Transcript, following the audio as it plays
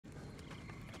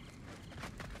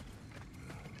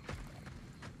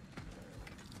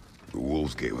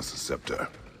wolves gave us a scepter.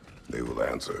 They will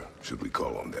answer, should we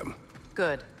call on them.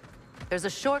 Good. There's a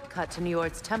shortcut to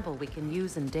Njord's temple we can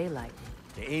use in daylight.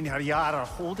 The Einherjar are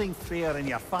holding Freyr in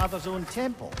your father's own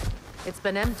temple. It's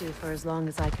been empty for as long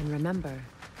as I can remember.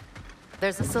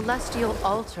 There's a celestial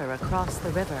altar across the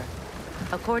river.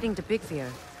 According to Bigvir,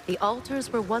 the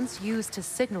altars were once used to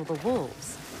signal the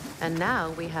wolves, and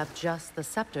now we have just the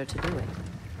scepter to do it.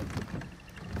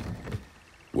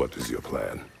 What is your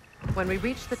plan? When we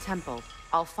reach the temple,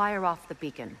 I'll fire off the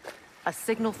beacon. A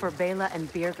signal for Bela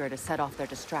and Birgir to set off their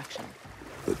distraction.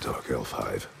 The Dark Elf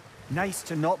Hive. Nice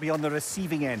to not be on the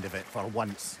receiving end of it for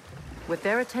once. With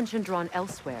their attention drawn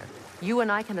elsewhere, you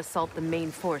and I can assault the main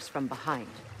force from behind.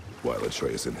 While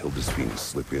Atreus and Hildesfiend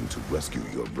slip in to rescue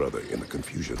your brother in the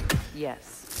confusion.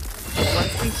 Yes.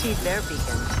 Once we see their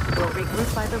beacon, we'll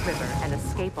regroup by the river and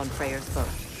escape on Freyr's boat.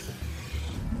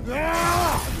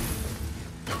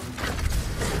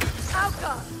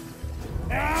 Alka!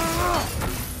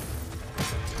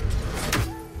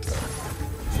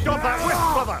 Stop that whip,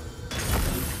 brother!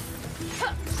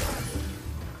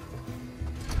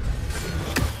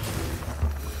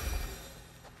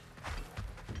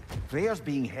 Freyr's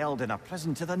being held in a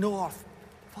prison to the north.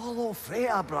 Follow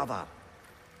Freyr, brother.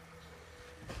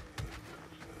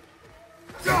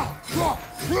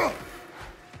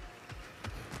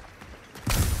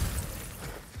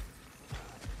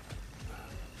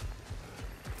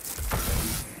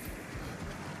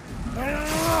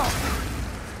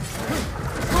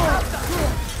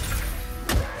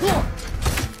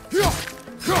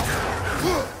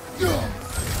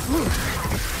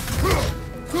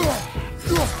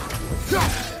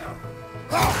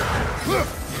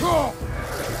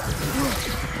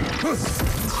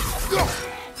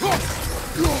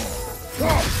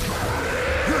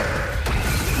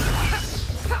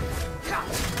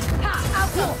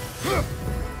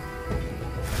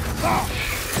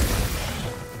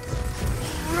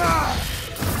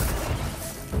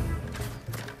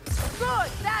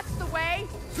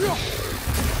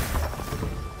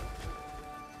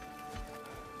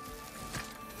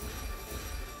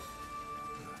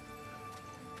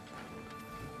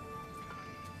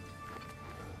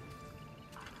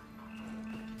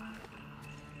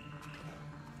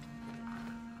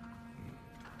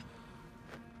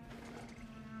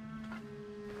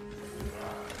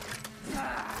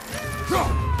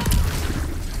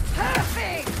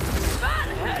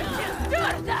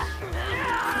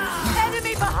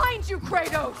 Enemy behind you,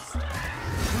 Kratos!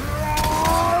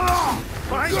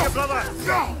 Behind you, brother!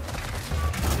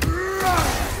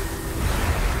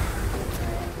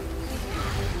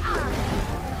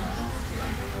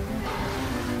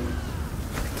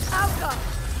 Alka!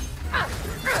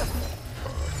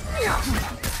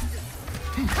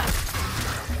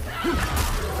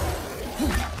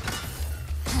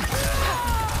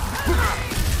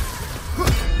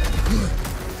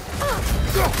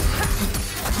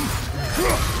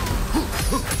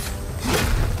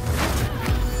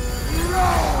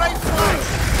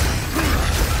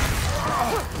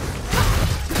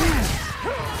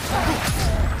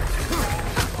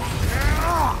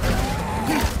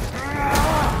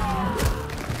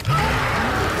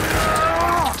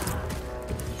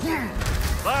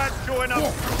 Lads, join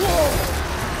up!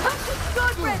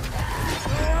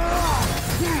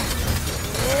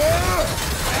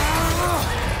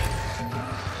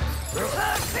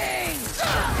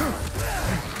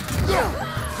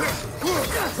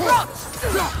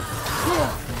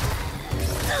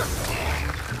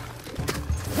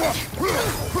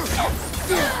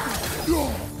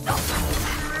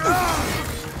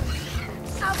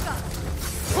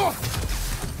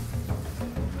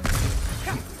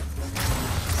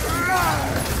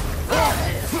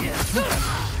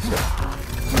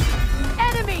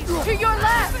 Enemies to your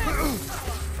left!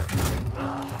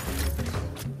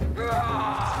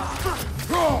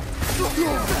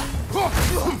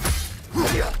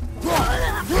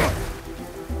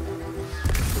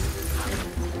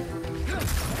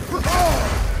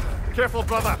 Careful,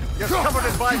 brother! You're covered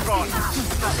in Bifrost!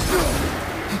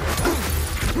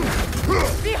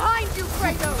 Behind you,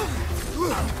 Kratos!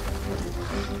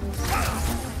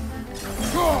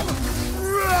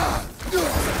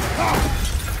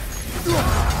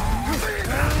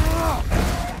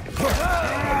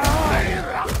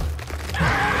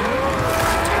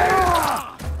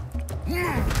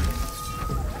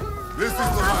 This is the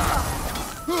last!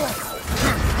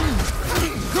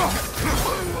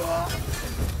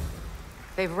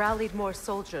 They've rallied more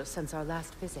soldiers since our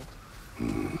last visit.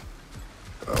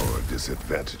 Our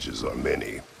disadvantages are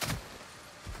many.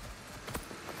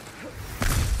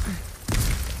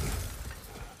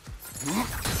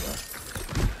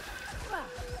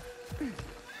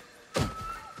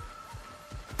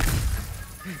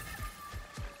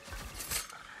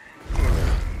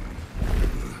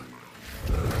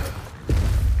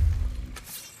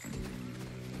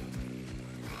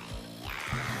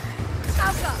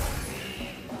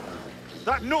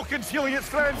 no concealing its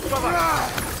friends, brother!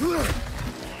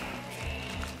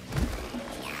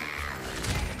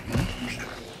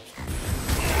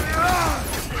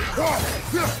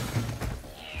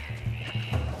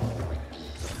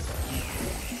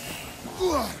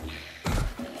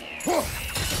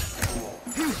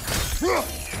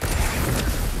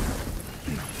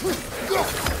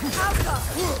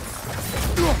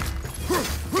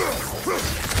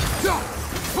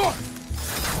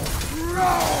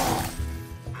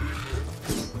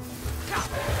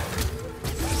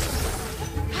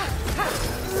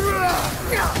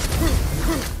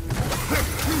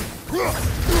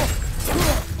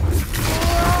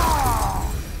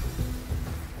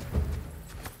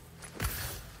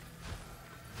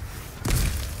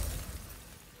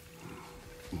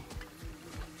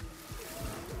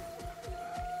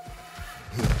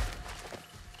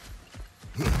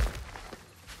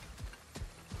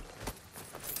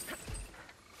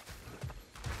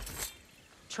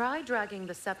 Try dragging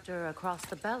the scepter across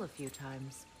the bell a few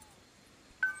times.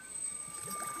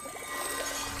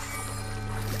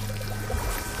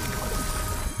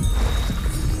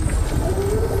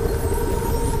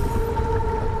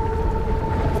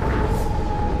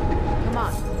 Come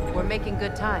on, we're making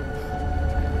good time.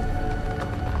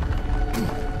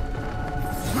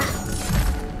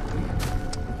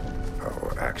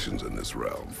 Our actions in this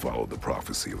realm follow the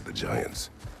prophecy of the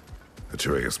giants.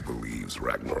 Atreus believes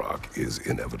Ragnarok is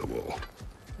inevitable.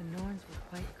 The Norns were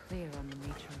quite clear on the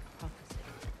nature of prophecy.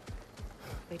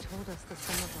 They told us the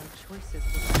sum of our choices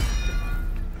was justified.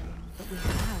 But we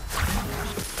have,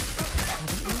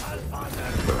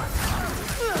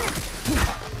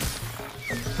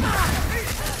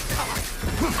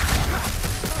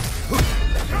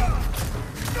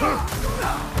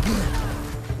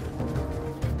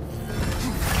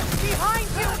 Behind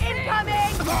you,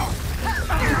 incoming!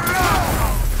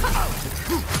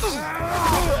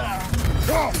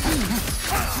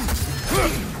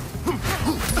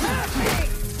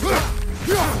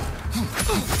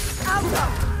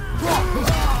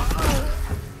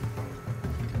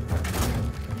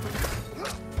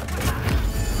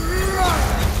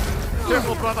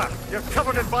 Careful, brother! You're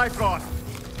covered in Bifrost!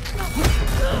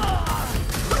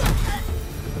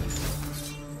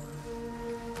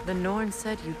 The Norn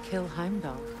said you'd kill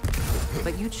Heimdall,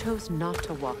 but you chose not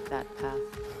to walk that path.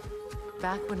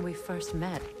 Back when we first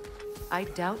met, I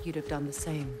doubt you'd have done the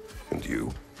same. And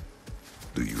you?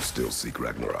 Do you still seek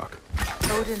Ragnarok?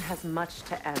 Odin has much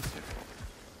to answer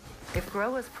for. If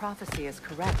Groa's prophecy is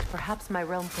correct, perhaps my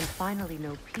realm can finally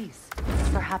know peace.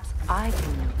 Perhaps I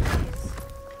can know peace.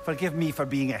 Forgive me for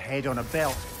being a head on a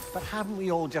belt, but haven't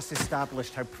we all just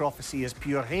established how prophecy is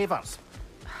pure havers?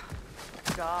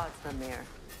 Gods, Mimir.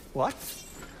 What?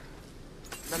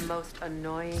 The most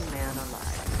annoying man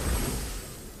alive.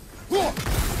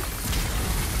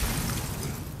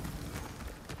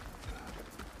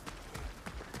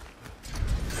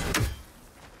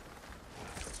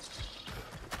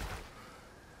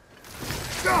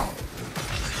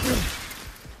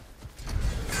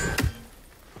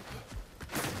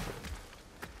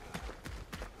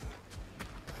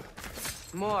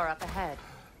 More up ahead.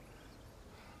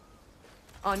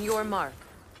 On your mark.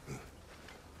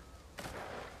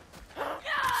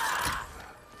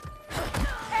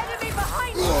 Enemy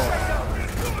behind you!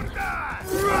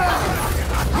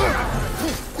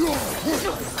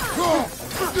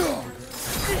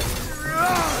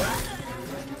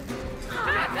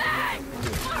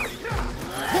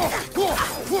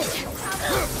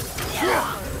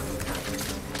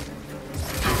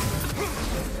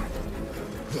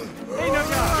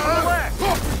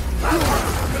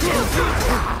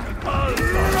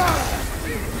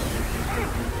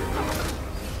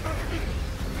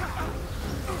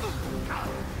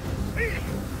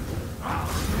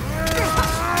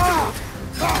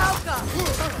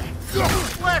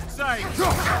 Left side!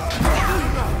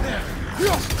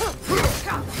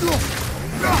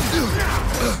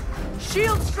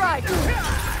 Shield strike!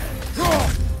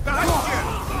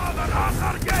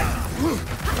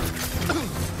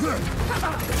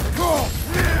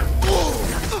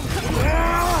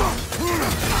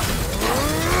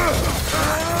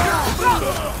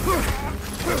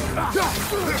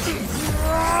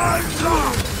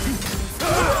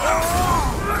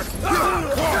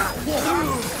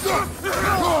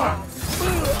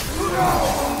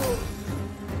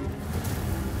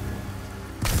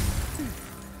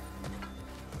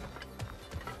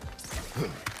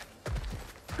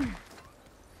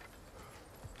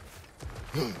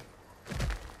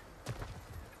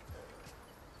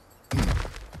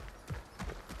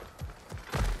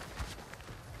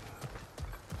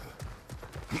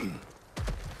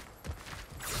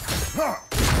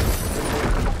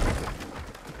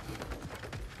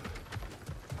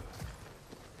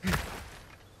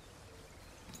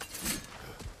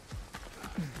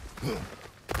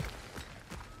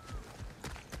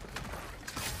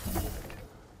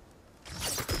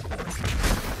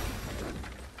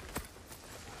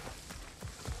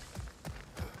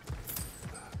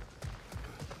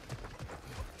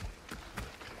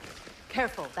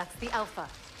 Careful, that's the Alpha.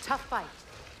 Tough fight.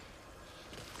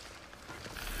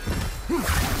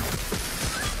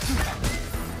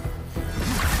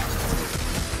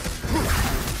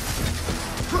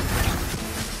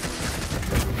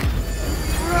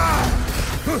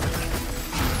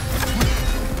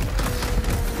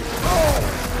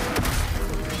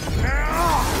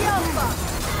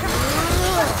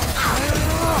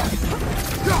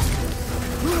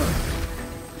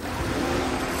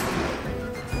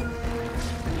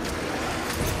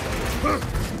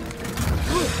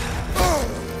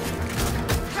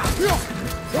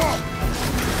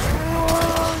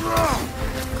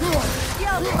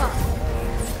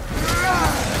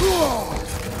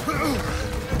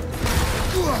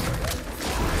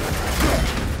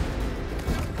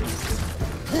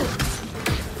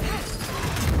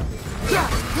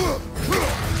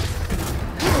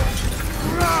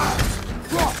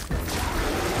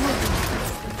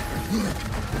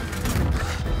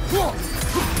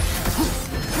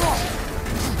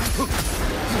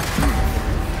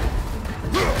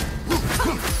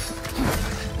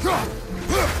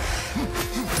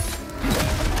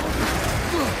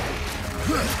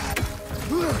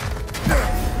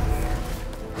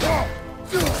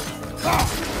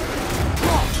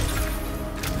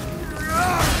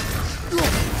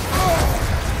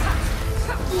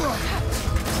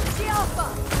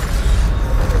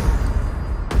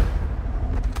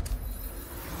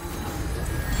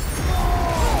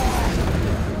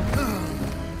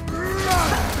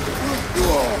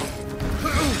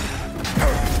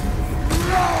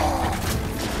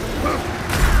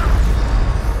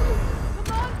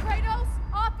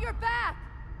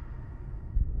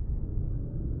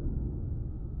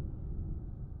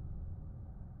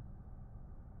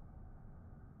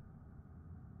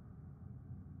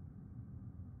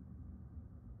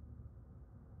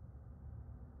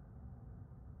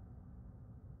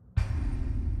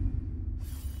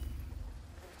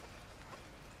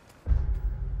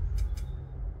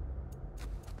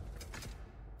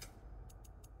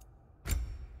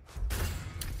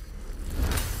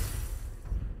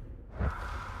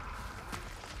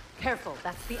 Careful,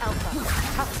 that's the Alpha.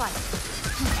 Tough fight.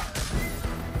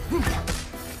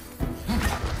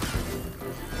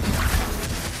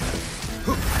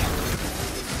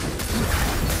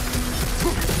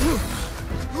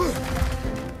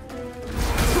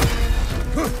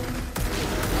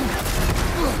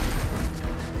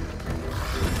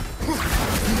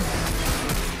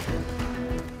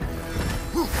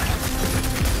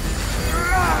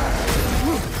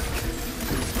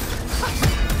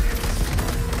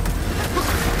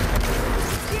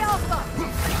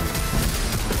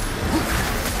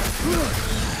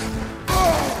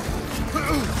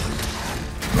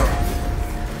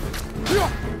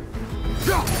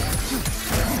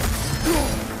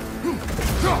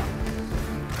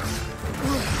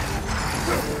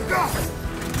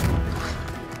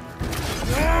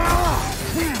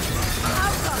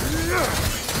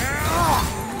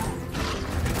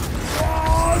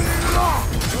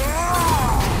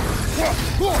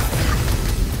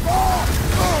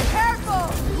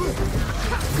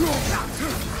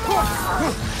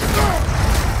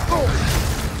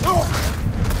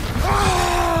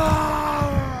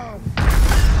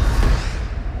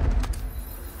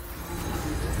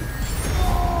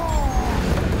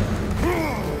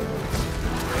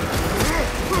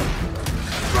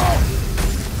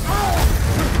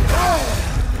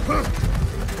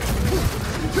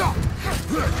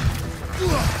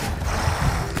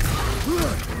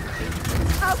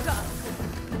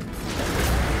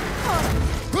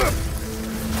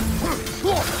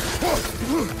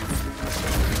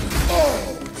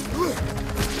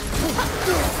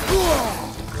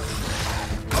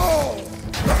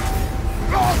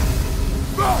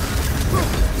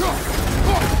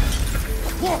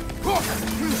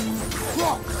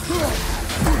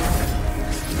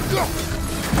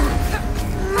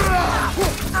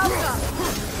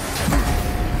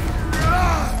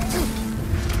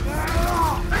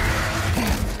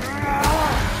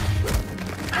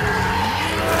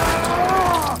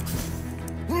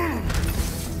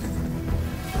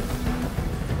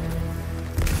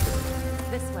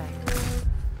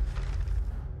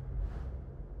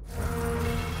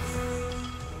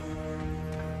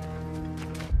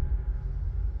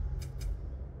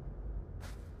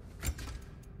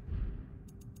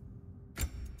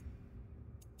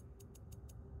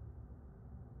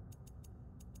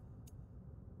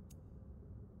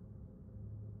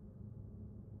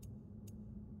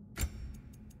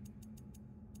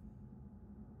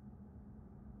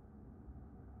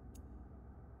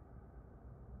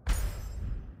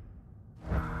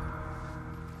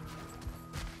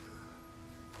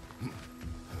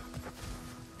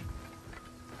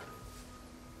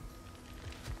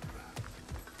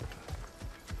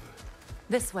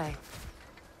 This way.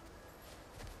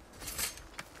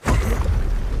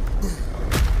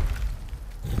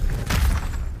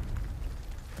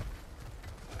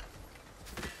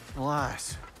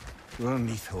 Alas, we're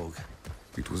Neathog.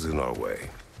 It was in our way.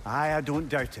 Aye, I don't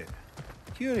doubt it.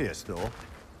 Curious, though.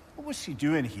 What was she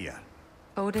doing here?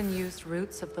 Odin used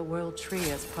roots of the World Tree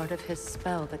as part of his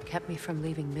spell that kept me from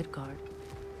leaving Midgard.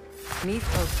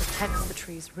 Neathog protects the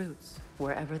tree's roots,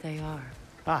 wherever they are.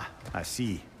 Ah, I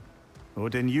see.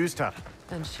 Odin used her.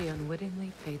 And she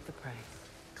unwittingly paid the price.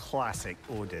 Classic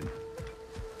Odin.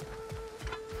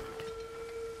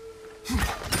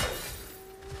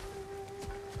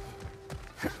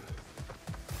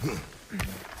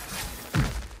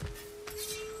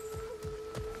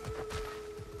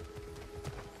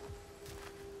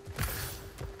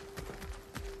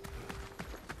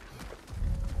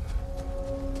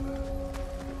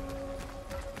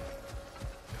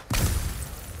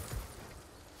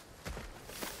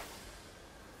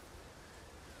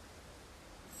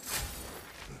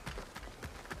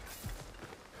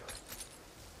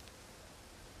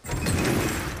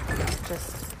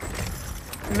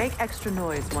 Just make extra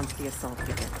noise once the assault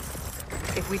begins.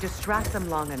 If we distract them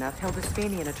long enough,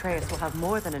 Hildisfini and Atreus will have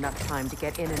more than enough time to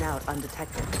get in and out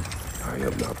undetected. I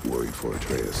am not worried for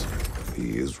Atreus.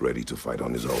 He is ready to fight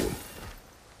on his own.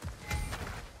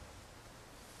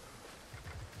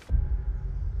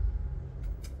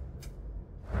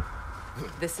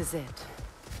 This is it.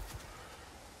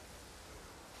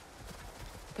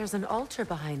 There's an altar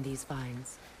behind these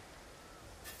vines.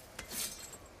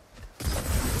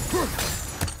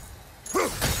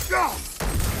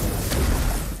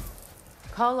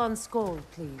 Call on Skoll,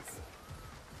 please.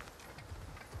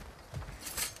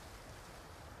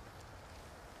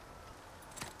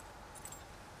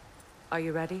 Are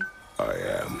you ready? I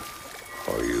am.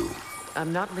 Are you?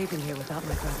 I'm not leaving here without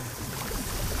my brother.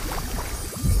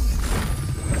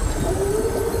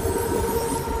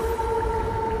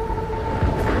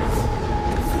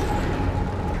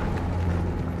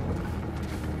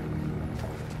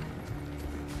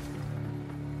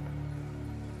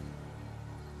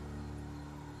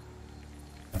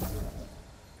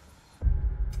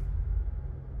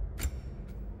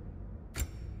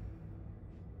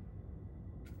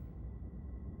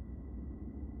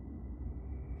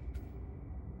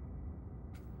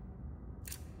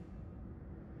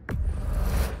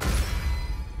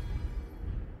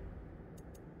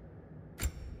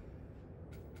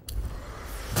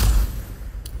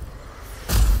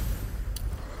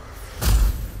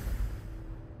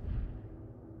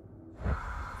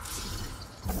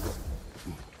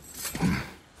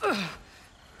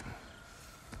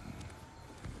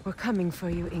 We're coming for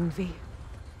you, Yngvi.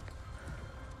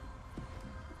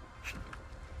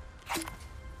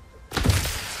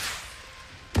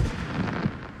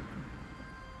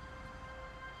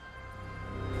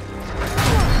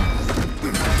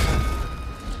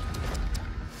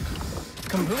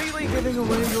 Completely giving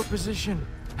away your position.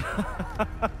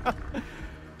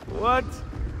 What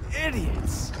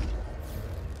idiots!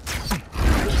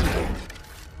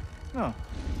 Oh.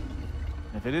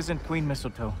 If it isn't Queen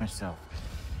Mistletoe herself.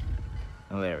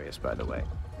 Hilarious, by the way.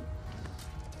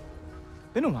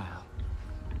 Been a while.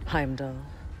 Heimdall.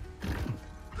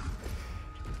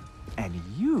 And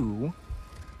you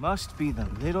must be the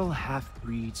little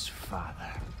half-breed's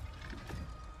father.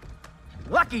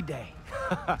 Lucky day!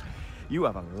 You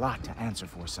have a lot to answer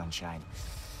for, Sunshine.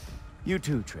 You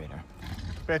too, traitor.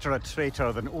 Better a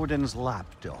traitor than Odin's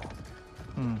lapdog.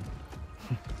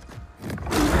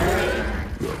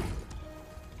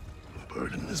 The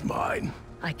burden is mine.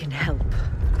 I can help.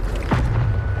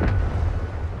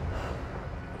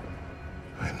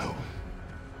 I know.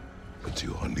 But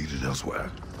you are needed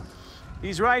elsewhere.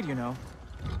 He's right, you know.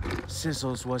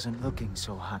 Sizzles wasn't looking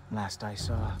so hot last I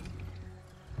saw.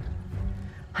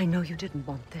 I know you didn't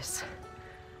want this,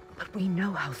 but we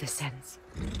know how this ends.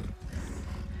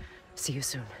 See you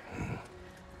soon.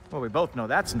 Well, we both know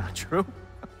that's not true.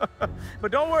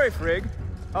 But don't worry, Frigg.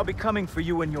 I'll be coming for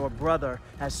you and your brother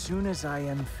as soon as I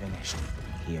am finished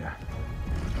here.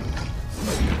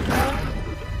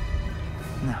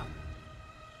 Now,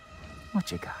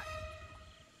 what you got?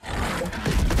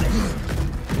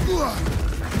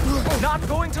 Not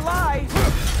going to lie!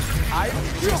 I'm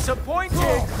disappointed!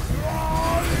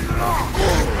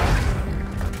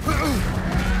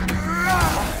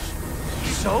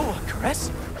 So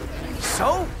aggressive!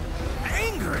 So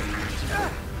angry!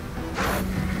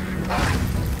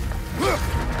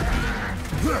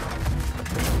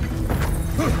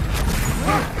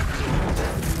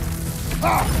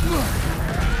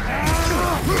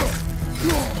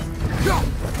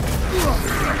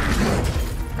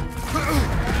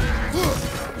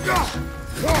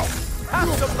 Have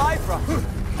some Libra!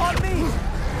 On me!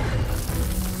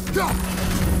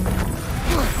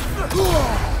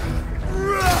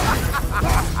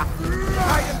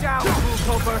 Tie him down,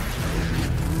 Coulter!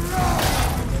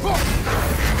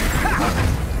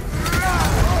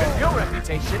 With your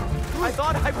reputation, I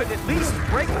thought I would at least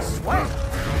break a sweat.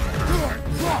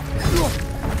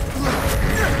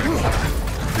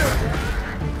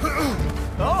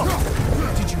 Oh!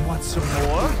 Did you want some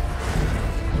more?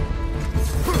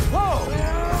 Whoa!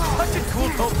 What did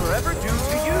Coulter ever do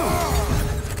to you?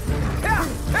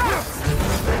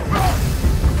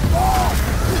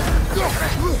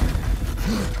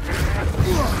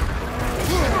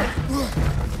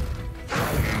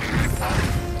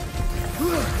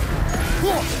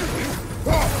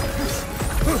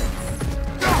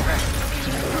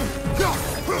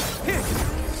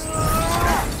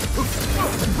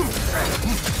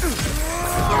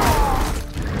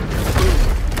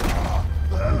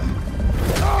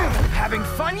 Having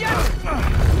fun yet?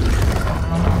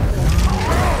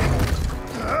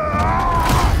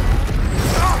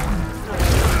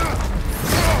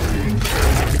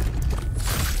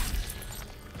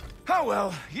 Oh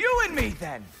well, you and me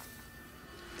then.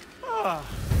 Oh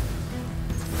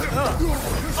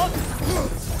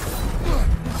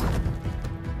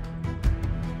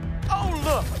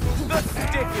look, the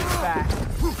stick is back.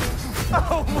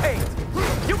 Oh wait,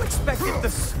 you expected the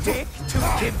stick to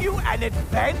give you an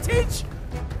advantage?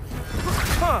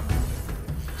 Huh.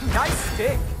 Nice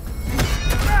stick.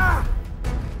 Ah!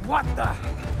 What the?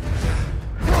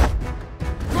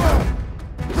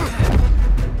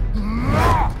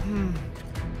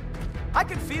 I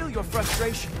can feel your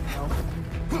frustration, you know.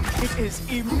 It is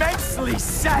immensely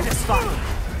satisfying.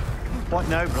 What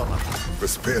now, brother? The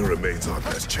spear remains our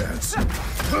best chance.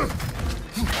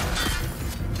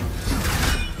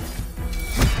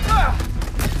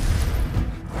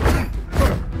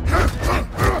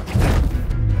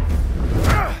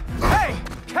 Hey,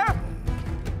 careful!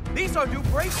 These are new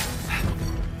braces.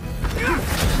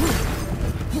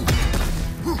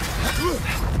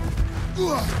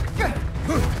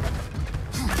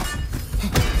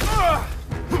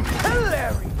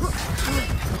 Hilarious!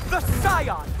 The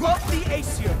scion of the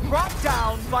Aesir brought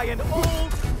down by an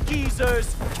old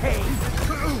geezer's cave.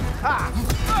 Ha!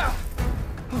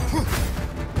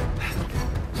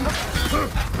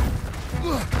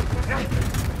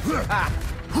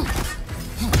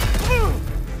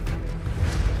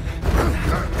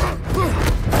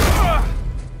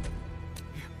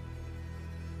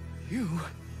 You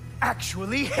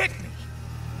actually hit me!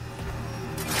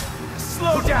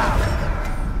 Slow down!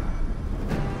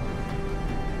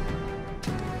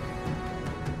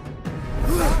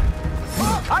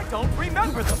 I don't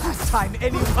remember the last time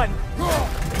anyone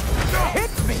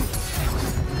hit me!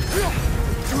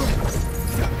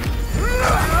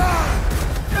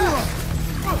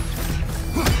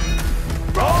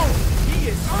 Oh, he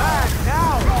is mad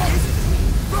now!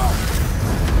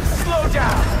 Slow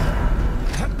down!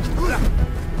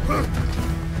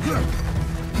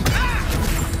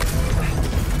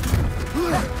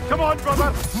 Come on,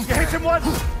 brother! You hit him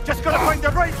once! Just gotta find the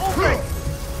right opening!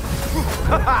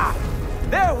 Haha!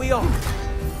 There we are!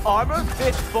 Armor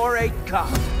fit for a cop.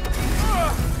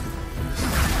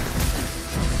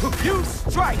 You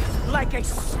strike like a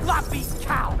sloppy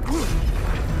cow!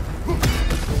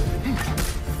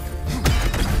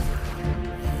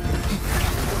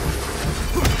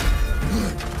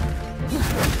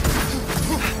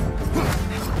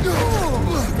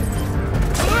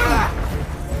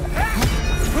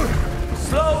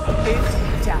 Slow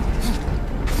it down.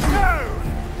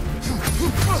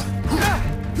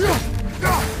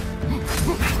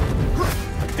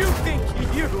 You think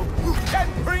you can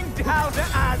bring down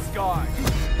Asgard?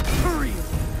 Really?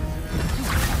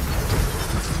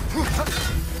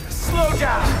 Slow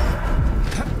down.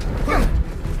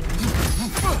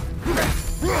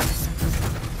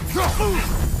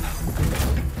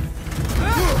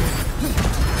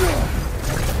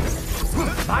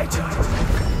 My turn.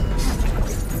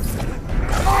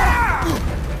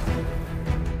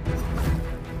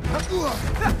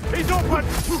 He's open!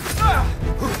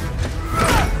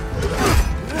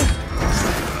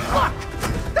 Look!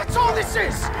 That's all this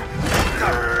is!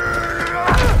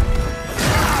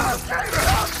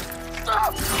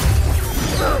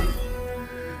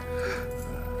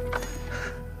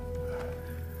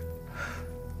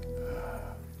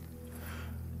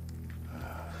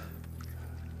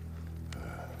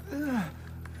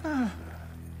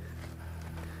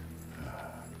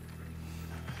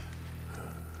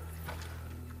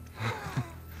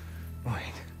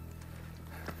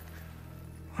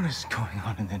 What is going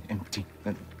on in that empty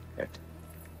little head?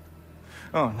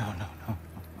 Oh, no.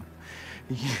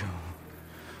 You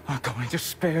are going to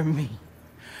spare me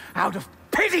out of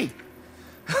pity!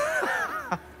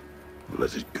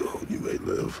 Let it go, and you may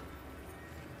live.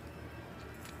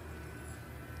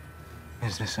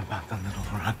 Is this about the little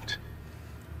runt?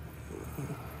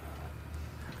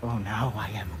 Oh, now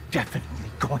I am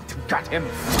definitely going to gut him.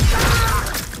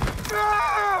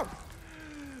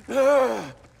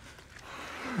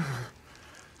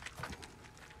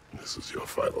 This is your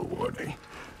final warning.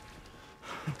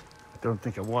 I don't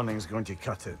think a warning's going to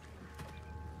cut it.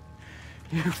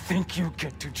 You think you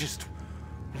get to just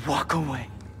walk away?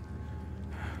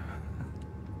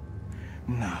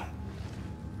 No.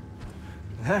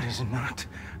 That is not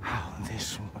how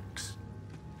this works.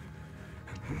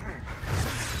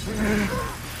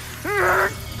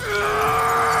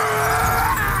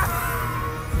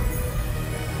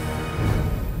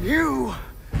 You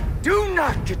do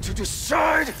not get to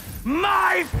decide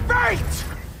my fate!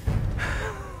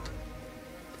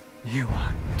 You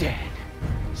are dead,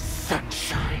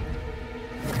 sunshine.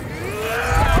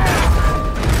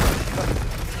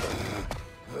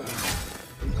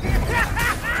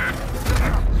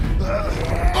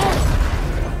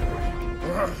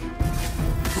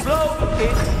 Slow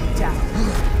it down.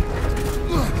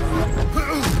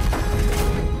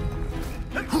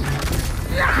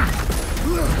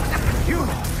 You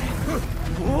are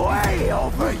way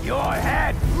over your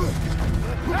head.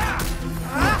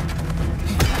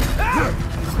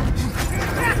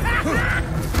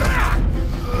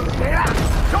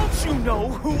 Don't you know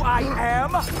who I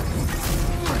am?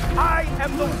 I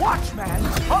am the Watchman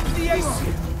of the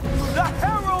Aesir, the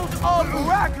Herald of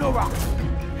Ragnarok.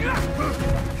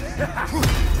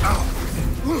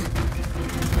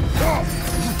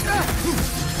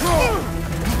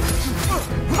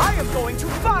 I am going to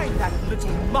find that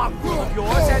little mongrel of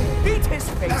yours and beat his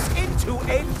face into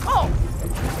a pulp.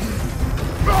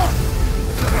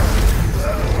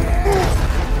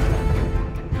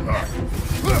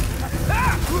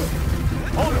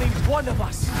 Only one of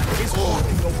us is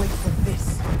walking away from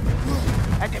this.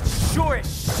 And it sure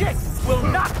as shit will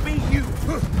not be you!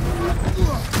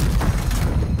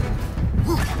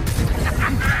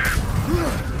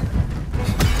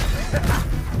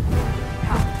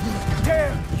 How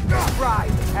dare you try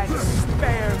and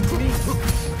spare me!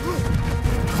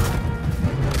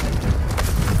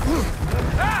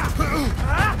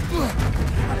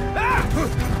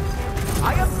 I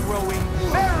am growing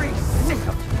very sick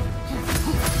of you.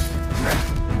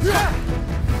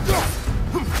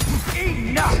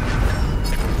 Enough!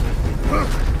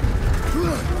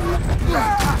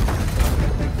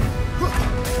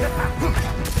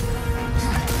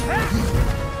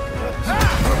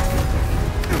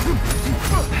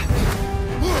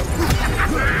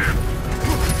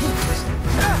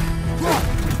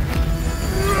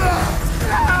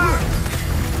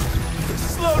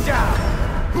 Slow down!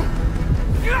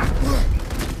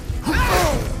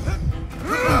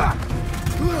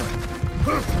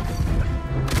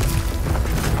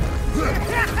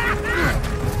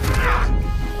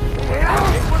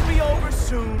 It will be over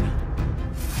soon.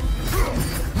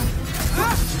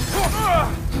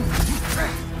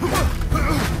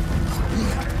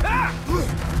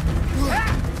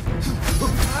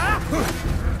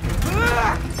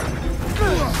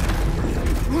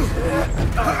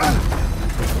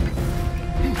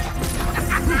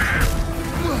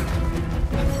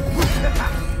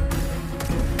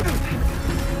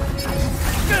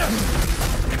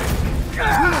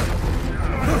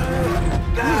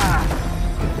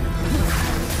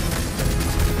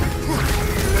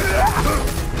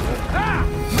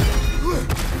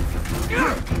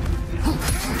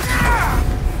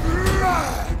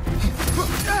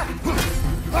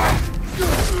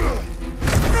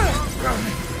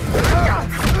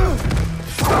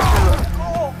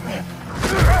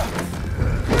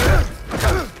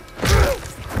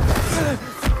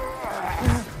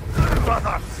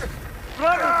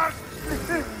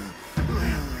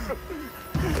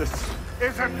 This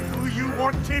isn't who you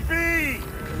want to be!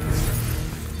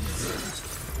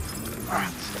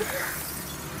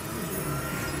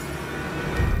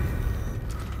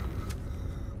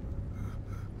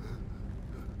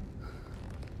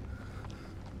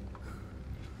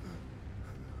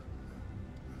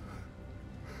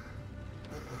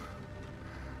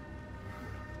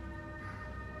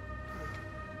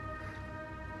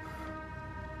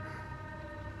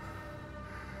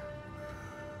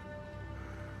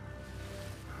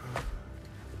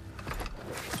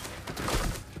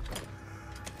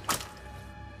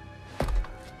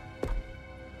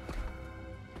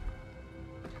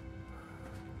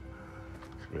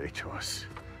 Kratos,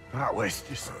 that was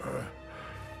just...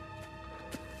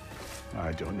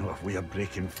 I don't know if we are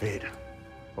breaking fate,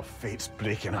 or fate's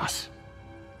breaking us.